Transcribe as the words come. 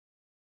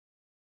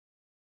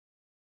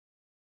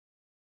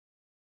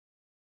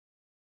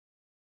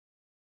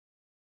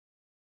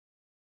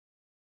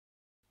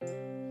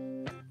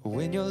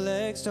when your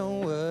legs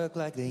don't work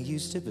like they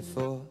used to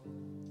before,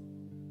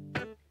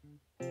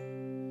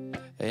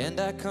 and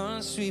I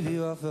can't sweep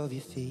you off of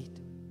your feet.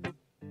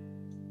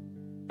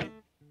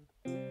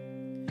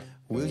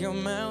 Will your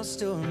mouth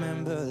still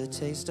remember the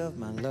taste of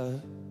my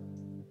love?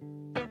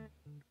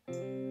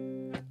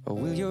 Or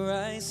will your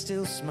eyes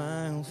still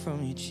smile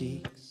from your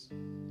cheeks?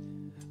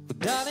 Well,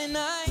 darling,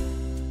 I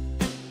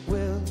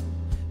will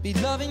be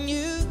loving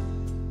you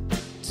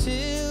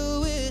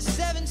till we're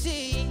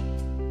 70.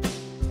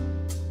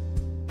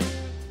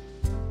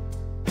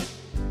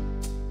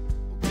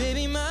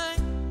 Baby, my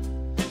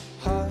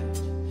heart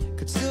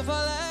could still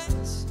fall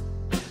as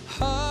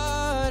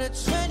hard at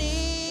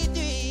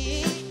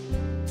 23.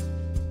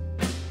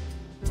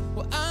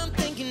 Well, I'm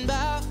thinking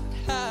about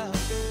how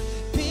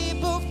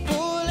people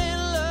fall in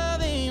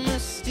love in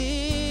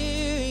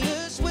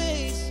mysterious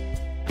ways,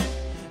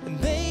 and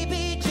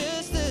maybe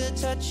just the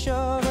touch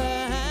of a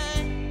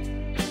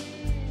hand.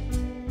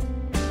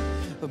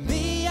 But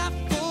me, I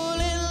fall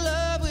in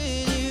love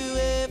with you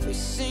every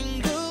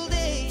single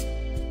day,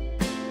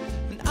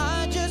 and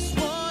I just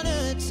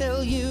wanna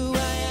tell you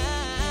I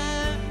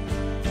am.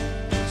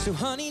 So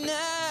honey,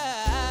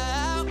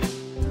 now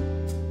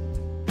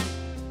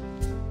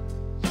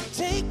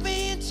take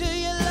me into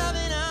your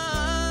loving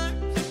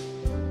arms,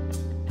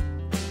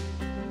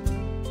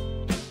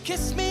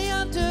 kiss me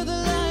under the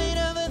light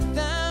of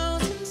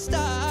 1,000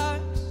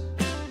 stars,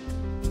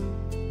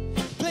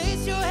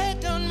 place your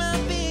head on my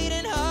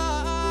beating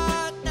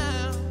heart.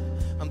 Now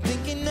I'm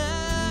thinking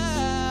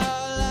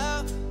out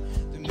loud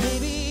that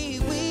maybe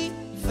we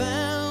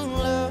found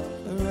love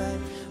right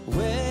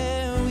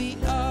where we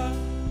are.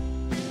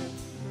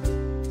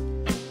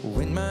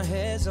 When my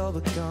hair's all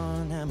but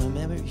gone and my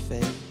memory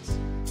fades,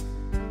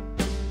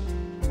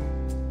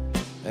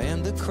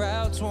 and the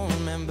crowds won't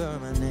remember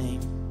my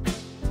name,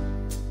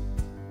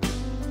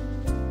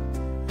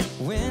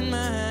 when my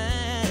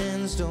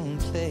hands don't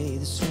play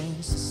the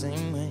strings the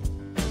same way,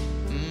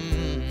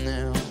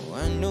 now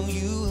I know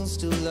you will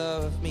still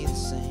love me the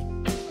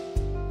same.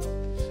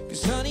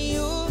 'Cause honey,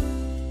 your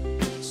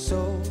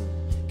soul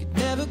could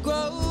never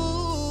grow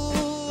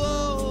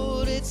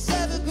old, it's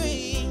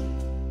evergreen.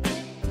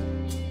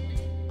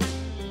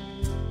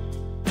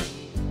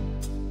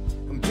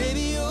 And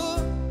baby, your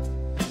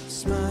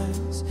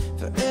smile's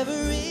forever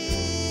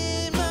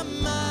in my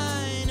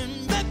mind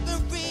and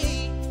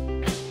memory.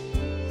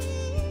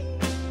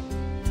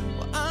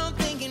 Well, I'm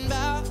thinking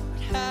about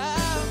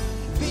how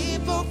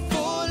people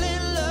fall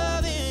in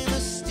love in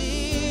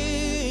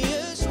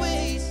mysterious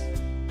ways,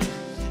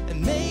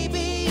 and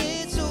maybe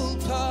it's all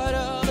part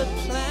of the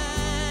plan.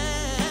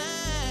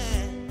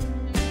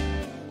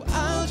 Well,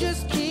 I'll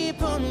just